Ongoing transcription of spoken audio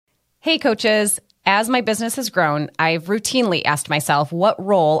Hey, coaches. As my business has grown, I've routinely asked myself what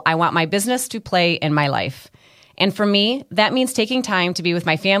role I want my business to play in my life. And for me, that means taking time to be with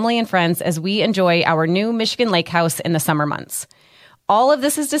my family and friends as we enjoy our new Michigan lake house in the summer months. All of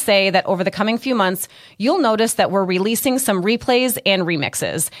this is to say that over the coming few months, you'll notice that we're releasing some replays and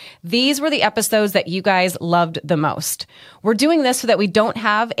remixes. These were the episodes that you guys loved the most. We're doing this so that we don't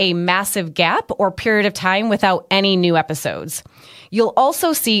have a massive gap or period of time without any new episodes. You'll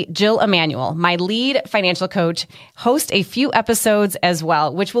also see Jill Emanuel, my lead financial coach, host a few episodes as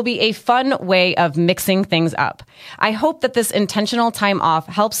well, which will be a fun way of mixing things up. I hope that this intentional time off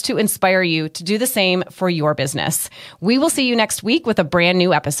helps to inspire you to do the same for your business. We will see you next week with a brand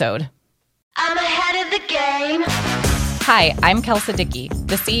new episode. I'm ahead of the game. Hi, I'm Kel Siddiqui,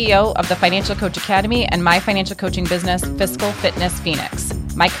 the CEO of the Financial Coach Academy and my financial coaching business, Fiscal Fitness Phoenix.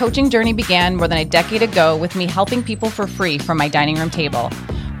 My coaching journey began more than a decade ago with me helping people for free from my dining room table.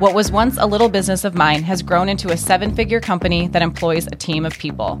 What was once a little business of mine has grown into a 7-figure company that employs a team of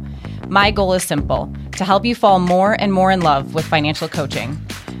people. My goal is simple, to help you fall more and more in love with financial coaching.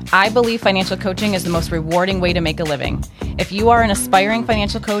 I believe financial coaching is the most rewarding way to make a living. If you are an aspiring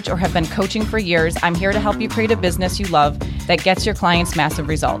financial coach or have been coaching for years, I'm here to help you create a business you love that gets your clients massive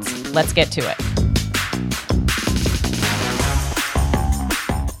results. Let's get to it.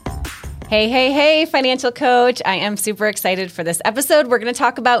 Hey, financial coach. I am super excited for this episode. We're going to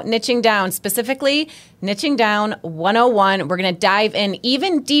talk about niching down, specifically Niching Down 101. We're going to dive in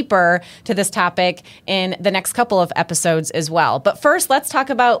even deeper to this topic in the next couple of episodes as well. But first, let's talk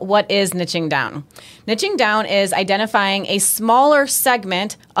about what is niching down. Niching down is identifying a smaller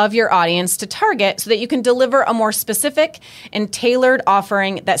segment of your audience to target so that you can deliver a more specific and tailored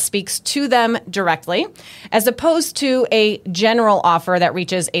offering that speaks to them directly, as opposed to a general offer that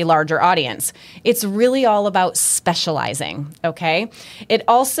reaches a larger audience. It's really all about specializing, okay? It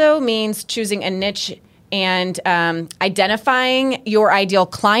also means choosing a niche and identifying your ideal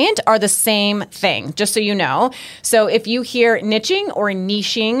client are the same thing, just so you know. So if you hear niching or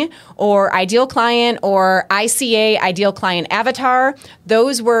niching or ideal client or ICA, ideal client avatar,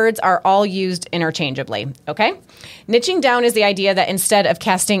 those words are all used interchangeably, okay? Niching down is the idea that instead of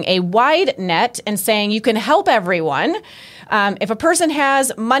casting a wide net and saying you can help everyone, if a person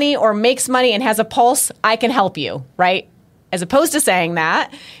has money or makes money and has a pulse, I can help you, right? As opposed to saying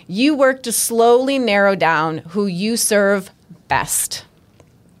that, you work to slowly narrow down who you serve best.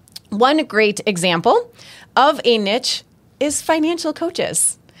 One great example of a niche is financial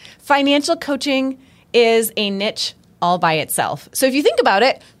coaches. Financial coaching is a niche all by itself. So if you think about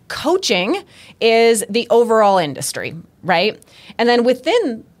it, coaching is the overall industry, right? And then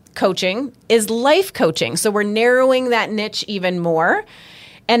within coaching is life coaching. So we're narrowing that niche even more.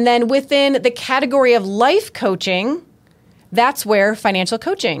 And then within the category of life coaching, that's where financial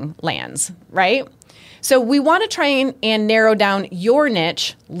coaching lands, right? So we want to try and narrow down your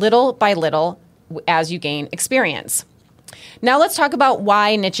niche little by little as you gain experience. Now let's talk about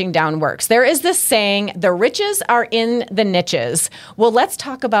why niching down works. There is this saying, the riches are in the niches. Well, let's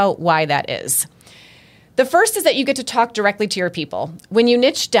talk about why that is. The first is that you get to talk directly to your people. When you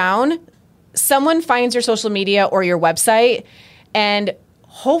niche down, someone finds your social media or your website, and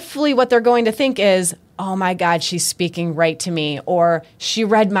hopefully what they're going to think is, oh my God, she's speaking right to me, or she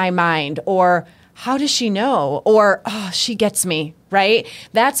read my mind, or how does she know, or oh, she gets me, right?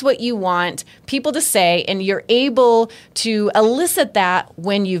 That's what you want people to say, and you're able to elicit that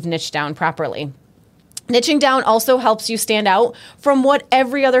when you've niched down properly. Niching down also helps you stand out from what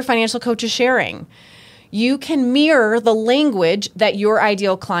every other financial coach is sharing. You can mirror the language that your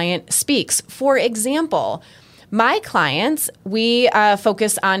ideal client speaks. For example, my clients, we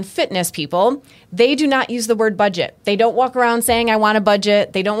focus on fitness people. They do not use the word budget. They don't walk around saying, I want a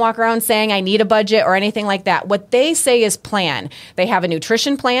budget. They don't walk around saying, I need a budget or anything like that. What they say is plan. They have a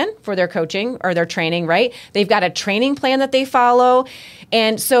nutrition plan for their coaching or their training, right? They've got a training plan that they follow.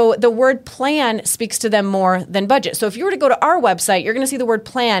 And so the word plan speaks to them more than budget. So if you were to go to our website, you're going to see the word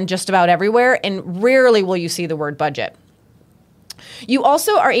plan just about everywhere, and rarely will you see the word budget. You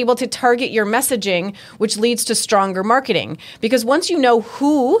also are able to target your messaging, which leads to stronger marketing. Because once you know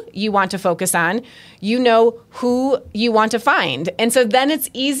who you want to focus on, you know who you want to find. And so then it's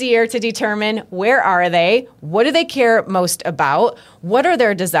easier to determine where are they, what do they care most about, what are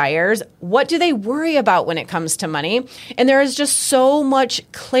their desires, what do they worry about when it comes to money. And there is just so much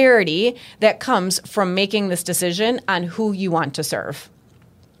clarity that comes from making this decision on who you want to serve.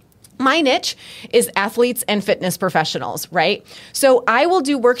 My niche is athletes and fitness professionals, right? So I will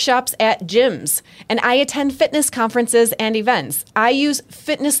do workshops at gyms and I attend fitness conferences and events. I use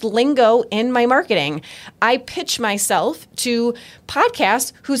fitness lingo in my marketing. I pitch myself to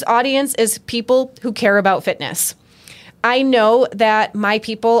podcasts whose audience is people who care about fitness. I know that my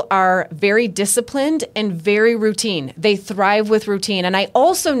people are very disciplined and very routine. They thrive with routine. And I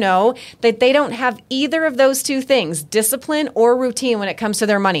also know that they don't have either of those two things, discipline or routine, when it comes to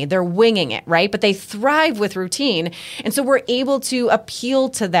their money. They're winging it, right? But they thrive with routine. And so we're able to appeal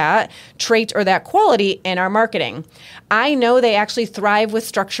to that trait or that quality in our marketing. I know they actually thrive with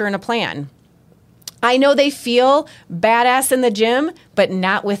structure and a plan. I know they feel badass in the gym, but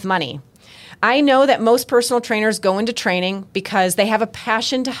not with money. I know that most personal trainers go into training because they have a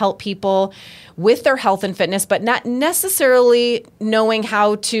passion to help people with their health and fitness, but not necessarily knowing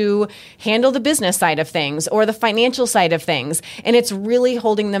how to handle the business side of things or the financial side of things. And it's really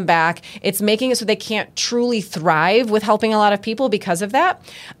holding them back. It's making it so they can't truly thrive with helping a lot of people because of that.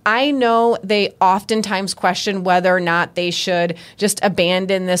 I know they oftentimes question whether or not they should just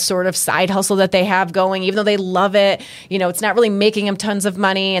abandon this sort of side hustle that they have going, even though they love it. You know, it's not really making them tons of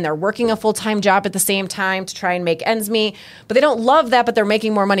money and they're working a full-time job at the same time to try and make ends meet. But they don't love that, but they're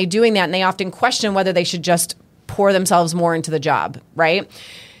making more money doing that. And they often question whether they should just pour themselves more into the job, right?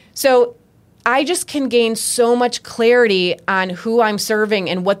 So I just can gain so much clarity on who I'm serving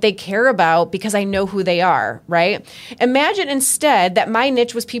and what they care about because I know who they are, right? Imagine instead that my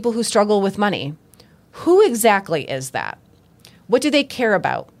niche was people who struggle with money. Who exactly is that? What do they care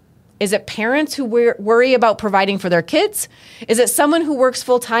about? Is it parents who worry about providing for their kids? Is it someone who works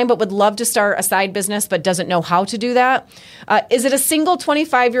full-time but would love to start a side business but doesn't know how to do that? Is it a single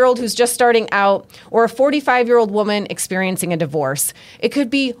 25-year-old who's just starting out or a 45-year-old woman experiencing a divorce? It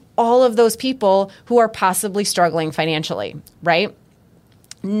could be all of those people who are possibly struggling financially, right?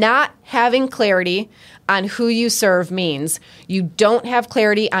 Not having clarity on who you serve means you don't have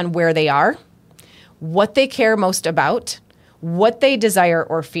clarity on where they are, what they care most about, what they desire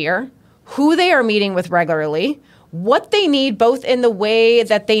or fear, who they are meeting with regularly, what they need both in the way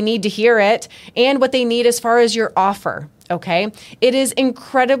that they need to hear it and what they need as far as your offer, okay? It is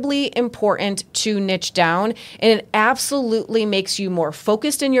incredibly important to niche down, and it absolutely makes you more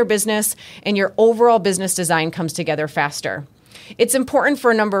focused in your business, and your overall business design comes together faster. It's important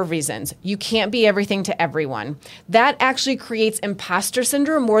for a number of reasons. You can't be everything to everyone. That actually creates imposter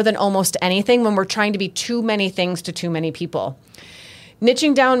syndrome more than almost anything when we're trying to be too many things to too many people.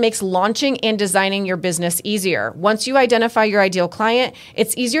 Niching down makes launching and designing your business easier. Once you identify your ideal client,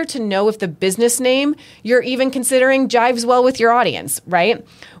 it's easier to know if the business name you're even considering jives well with your audience, right?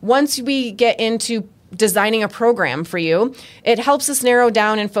 Once we get into designing a program for you, it helps us narrow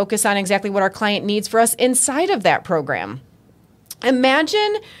down and focus on exactly what our client needs for us inside of that program.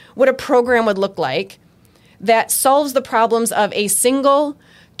 Imagine what a program would look like that solves the problems of a single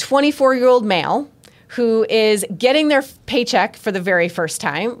 24-year-old male who is getting their paycheck for the very first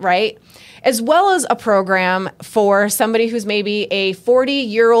time, right? As well as a program for somebody who's maybe a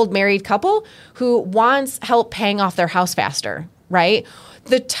 40-year-old married couple who wants help paying off their house faster, right?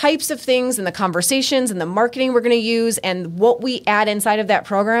 The types of things and the conversations and the marketing we're going to use and what we add inside of that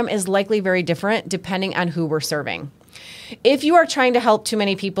program is likely very different depending on who we're serving. If you are trying to help too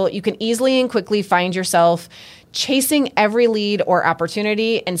many people, you can easily and quickly find yourself chasing every lead or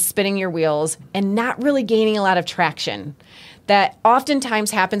opportunity and spinning your wheels and not really gaining a lot of traction. That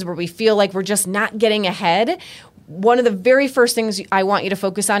oftentimes happens where we feel like we're just not getting ahead. One of the very first things I want you to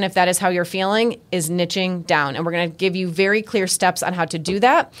focus on, if that is how you're feeling, is niching down. And we're going to give you very clear steps on how to do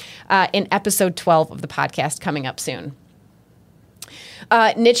that in episode 12 of the podcast coming up soon.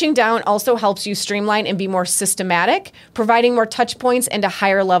 Niching down also helps you streamline and be more systematic, providing more touch points and a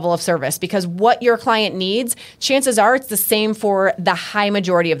higher level of service, because what your client needs, chances are it's the same for the high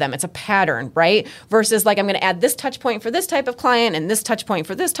majority of them. It's a pattern, right? Versus like, I'm going to add this touch point for this type of client and this touch point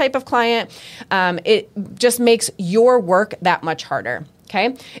for this type of client. It just makes your work that much harder.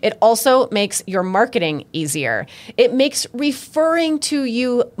 Okay. It also makes your marketing easier. It makes referring to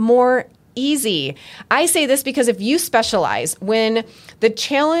you more easy. I say this because if you specialize, when the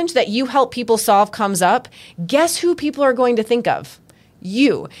challenge that you help people solve comes up, guess who people are going to think of?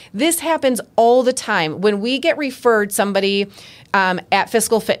 You. This happens all the time. When we get referred somebody at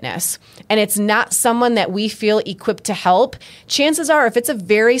Physical Fitness and it's not someone that we feel equipped to help, chances are if it's a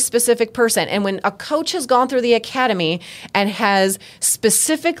very specific person, and when a coach has gone through the academy and has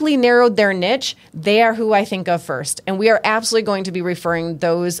specifically narrowed their niche, they are who I think of first. And we are absolutely going to be referring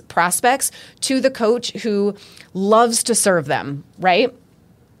those prospects to the coach who loves to serve them, right?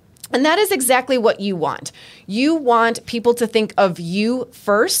 And that is exactly what you want. You want people to think of you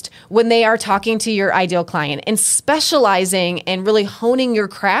first when they are talking to your ideal client, and specializing and really honing your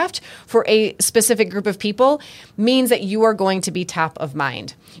craft for a specific group of people means that you are going to be top of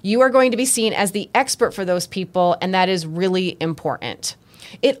mind. You are going to be seen as the expert for those people, and that is really important.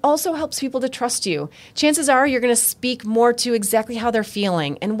 It also helps people to trust you. Chances are you're going to speak more to exactly how they're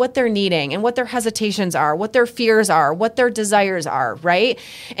feeling and what they're needing and what their hesitations are, what their fears are, what their desires are, right?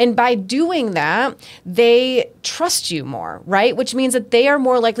 And by doing that, they trust you more, right? Which means that they are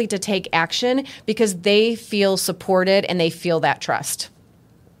more likely to take action because they feel supported and they feel that trust.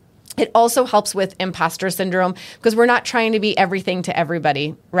 It also helps with imposter syndrome because we're not trying to be everything to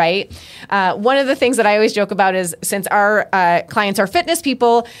everybody, right? One of the things that I always joke about is, since our clients are fitness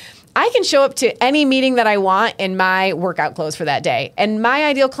people, I can show up to any meeting that I want in my workout clothes for that day. And my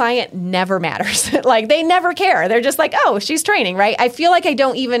ideal client never matters. Like, they never care. They're just like, oh, she's training, right? I feel like I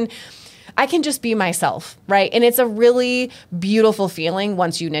can just be myself, right? And it's a really beautiful feeling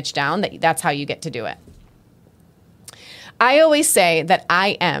once you niche down that's how you get to do it. I always say that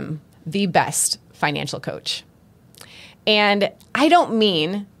I am the best financial coach. And I don't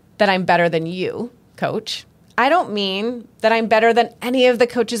mean that I'm better than you, coach. I don't mean that I'm better than any of the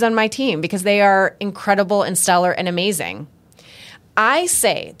coaches on my team, because they are incredible and stellar and amazing. I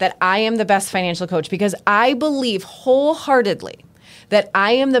say that I am the best financial coach because I believe wholeheartedly that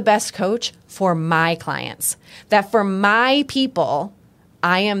I am the best coach for my clients, that for my people,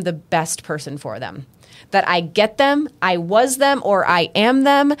 I am the best person for them. That I get them, I was them, or I am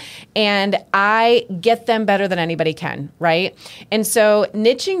them, and I get them better than anybody can, right? And so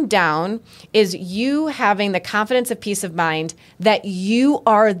niching down is you having the confidence of peace of mind that you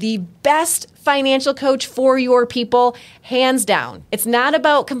are the best financial coach for your people, hands down. It's not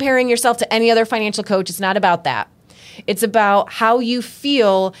about comparing yourself to any other financial coach. It's not about that. It's about how you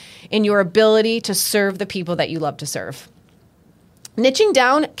feel in your ability to serve the people that you love to serve. Niching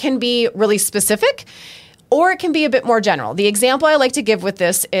down can be really specific, or it can be a bit more general. The example I like to give with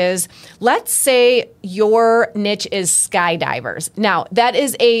this is, let's say your niche is skydivers. Now, that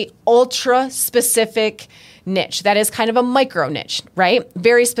is a ultra specific niche. That is kind of a micro niche, right?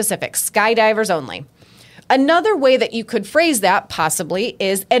 Very specific, skydivers only. Another way that you could phrase that possibly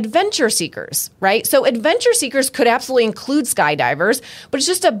is adventure seekers, right? So adventure seekers could absolutely include skydivers, but it's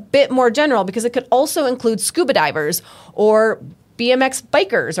just a bit more general because it could also include scuba divers or BMX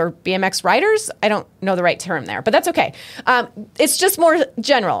bikers or BMX riders. I don't know the right term there, but that's okay. It's just more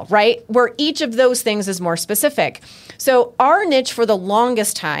general, right? Where each of those things is more specific. So our niche for the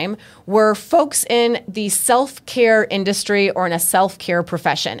longest time were folks in the self-care industry or in a self-care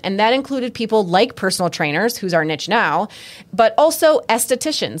profession. And that included people like personal trainers, who's our niche now, but also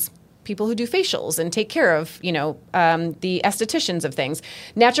estheticians. People who do facials and take care of, the estheticians of things,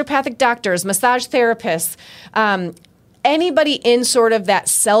 naturopathic doctors, massage therapists, anybody in sort of that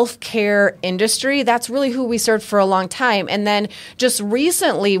self-care industry. That's really who we served for a long time. And then just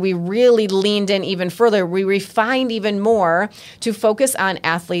recently, we really leaned in even further. We refined even more to focus on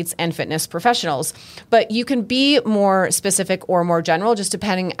athletes and fitness professionals. But you can be more specific or more general, just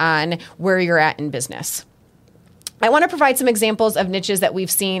depending on where you're at in business. I want to provide some examples of niches that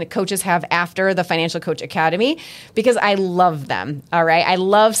we've seen coaches have after the Financial Coach Academy, because I love them, all right? I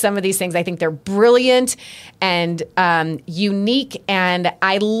love some of these things. I think they're brilliant and unique, and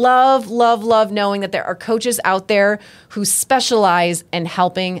I love knowing that there are coaches out there who specialize in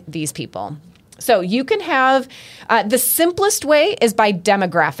helping these people. So you can have, the simplest way is by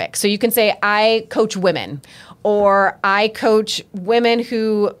demographic. So you can say, I coach women, or I coach women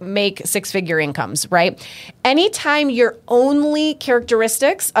who make six-figure incomes, right? Anytime your only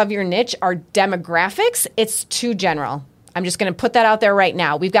characteristics of your niche are demographics, it's too general. I'm just going to put that out there right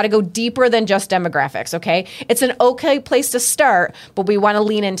now. We've got to go deeper than just demographics, okay? It's an okay place to start, but we want to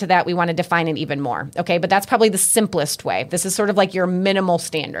lean into that. We want to define it even more, okay? But that's probably the simplest way. This is sort of like your minimal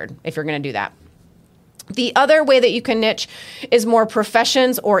standard if you're going to do that. The other way that you can niche is more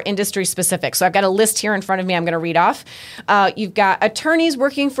professions or industry specific. So I've got a list here in front of me I'm going to read off. You've got attorneys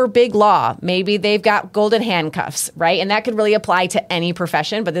working for big law. Maybe they've got golden handcuffs, right? And that could really apply to any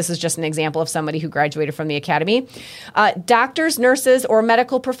profession, but this is just an example of somebody who graduated from the academy. Doctors, nurses, or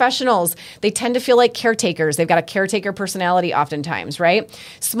medical professionals, they tend to feel like caretakers. They've got a caretaker personality oftentimes, right?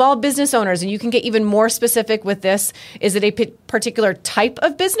 Small business owners, and you can get even more specific with this. Is it a particular type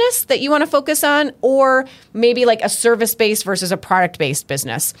of business that you want to focus on, or maybe like a service-based versus a product-based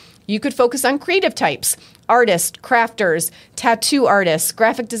business? You could focus on creative types, artists, crafters, tattoo artists,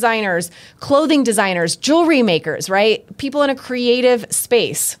 graphic designers, clothing designers, jewelry makers, right? People in a creative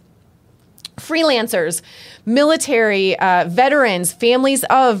space. freelancers, military, veterans, families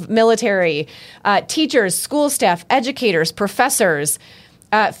of military, teachers, school staff, educators, professors,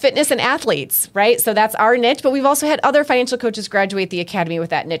 fitness and athletes, right? So that's our niche, but we've also had other financial coaches graduate the academy with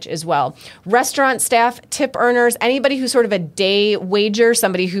that niche as well. Restaurant staff, tip earners, anybody who's sort of a day wager,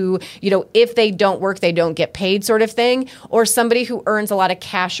 somebody who, if they don't work, they don't get paid sort of thing, or somebody who earns a lot of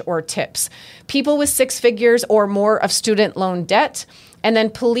cash or tips. People with 6 figures or more of student loan debt, and then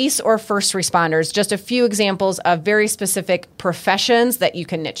police or first responders, just a few examples of very specific professions that you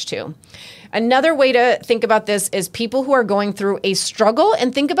can niche to. Another way to think about this is people who are going through a struggle,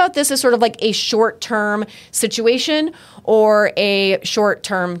 and think about this as sort of like a short-term situation or a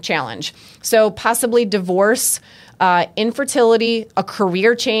short-term challenge. So possibly divorce, infertility, a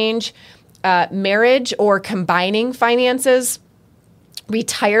career change, marriage or combining finances,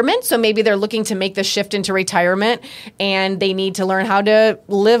 retirement. So maybe they're looking to make the shift into retirement and they need to learn how to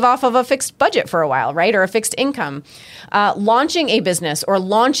live off of a fixed budget for a while, right? Or a fixed income. Launching a business or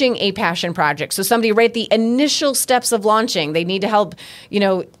launching a passion project. So somebody right at the initial steps of launching, they need to help,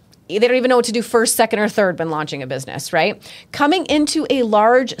 they don't even know what to do first, second, or third when launching a business, right? Coming into a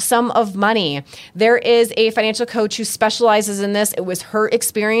large sum of money. There is a financial coach who specializes in this. It was her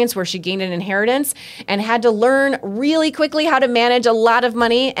experience where she gained an inheritance and had to learn really quickly how to manage a lot of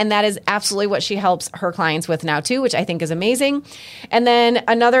money. And that is absolutely what she helps her clients with now too, which I think is amazing. And then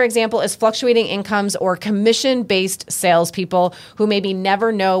another example is fluctuating incomes or commission-based salespeople who maybe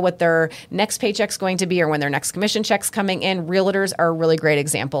never know what their next paycheck's going to be or when their next commission check's coming in. Realtors are a really great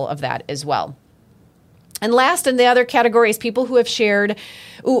example of that as well. And last in the other category is people who have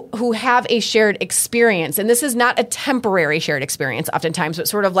who have a shared experience. And this is not a temporary shared experience oftentimes, but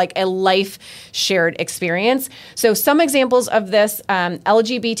sort of like a life shared experience. So some examples of this,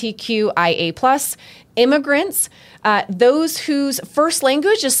 LGBTQIA+, immigrants, those whose first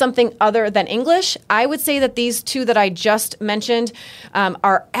language is something other than English. I would say that these two that I just mentioned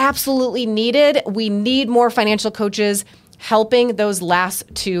are absolutely needed. We need more financial coaches helping those last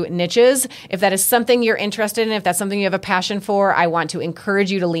 2 niches. If that is something you're interested in, if that's something you have a passion for, I want to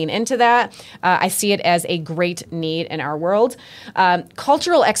encourage you to lean into that. I see it as a great need in our world.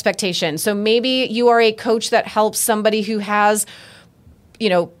 Cultural expectations. So maybe you are a coach that helps somebody who has,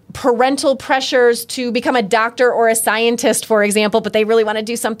 parental pressures to become a doctor or a scientist, for example, but they really want to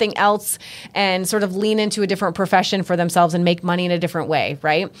do something else and sort of lean into a different profession for themselves and make money in a different way,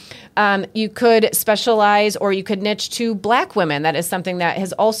 right? You could specialize or you could niche to Black women. That is something that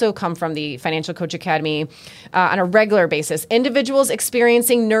has also come from the Financial Coach Academy on a regular basis. Individuals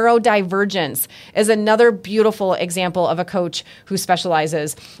experiencing neurodivergence is another beautiful example of a coach who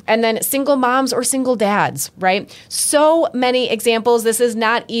specializes. And then single moms or single dads, right? So many examples. This is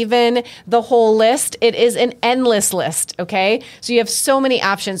not even the whole list. It is an endless list, okay? So you have so many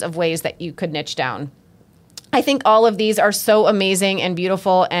options of ways that you could niche down. I think all of these are so amazing and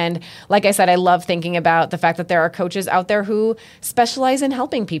beautiful. And like I said, I love thinking about the fact that there are coaches out there who specialize in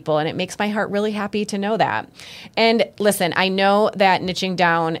helping people. And it makes my heart really happy to know that. And listen, I know that niching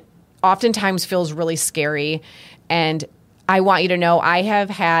down oftentimes feels really scary. And I want you to know I have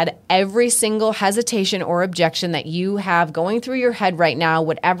had every single hesitation or objection that you have going through your head right now.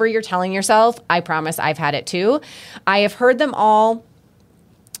 Whatever you're telling yourself, I promise I've had it too. I have heard them all.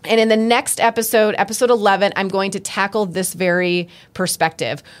 And in the next episode, episode 11, I'm going to tackle this very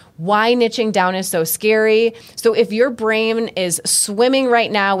perspective. Why niching down is so scary. So if your brain is swimming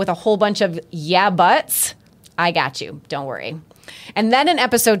right now with a whole bunch of yeah buts, I got you. Don't worry. And then in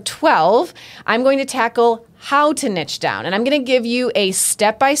episode 12, I'm going to tackle how to niche down. And I'm going to give you a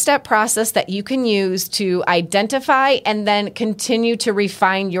step-by-step process that you can use to identify and then continue to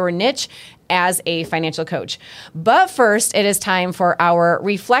refine your niche as a financial coach. But first, it is time for our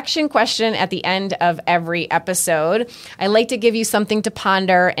reflection question at the end of every episode. I like to give you something to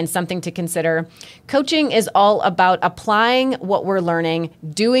ponder and something to consider. Coaching is all about applying what we're learning,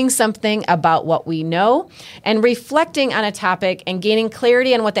 doing something about what we know, and reflecting on a topic and gaining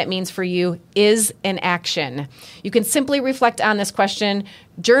clarity on what that means for you is an action. You can simply reflect on this question,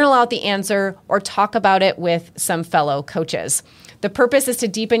 journal out the answer, or talk about it with some fellow coaches. The purpose is to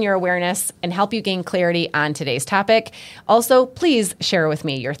deepen your awareness and help you gain clarity on today's topic. Also, please share with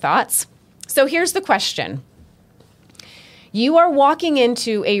me your thoughts. So here's the question. You are walking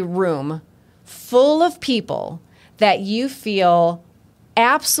into a room full of people that you feel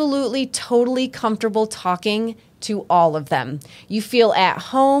absolutely, totally comfortable talking to all of them. You feel at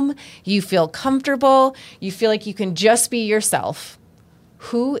home, you feel comfortable, you feel like you can just be yourself.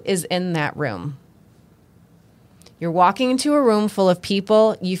 Who is in that room? You're walking into a room full of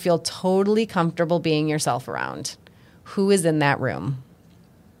people you feel totally comfortable being yourself around. Who is in that room?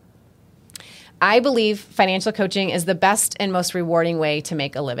 I believe financial coaching is the best and most rewarding way to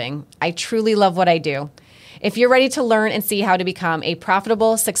make a living. I truly love what I do. If you're ready to learn and see how to become a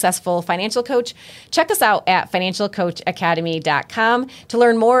profitable, successful financial coach, check us out at financialcoachacademy.com to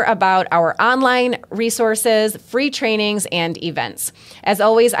learn more about our online resources, free trainings, and events. As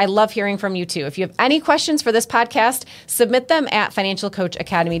always, I love hearing from you too. If you have any questions for this podcast, submit them at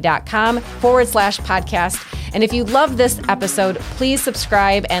financialcoachacademy.com/podcast. And if you love this episode, please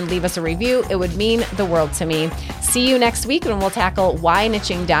subscribe and leave us a review. It would mean the world to me. See you next week when we'll tackle why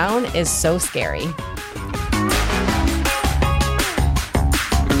niching down is so scary.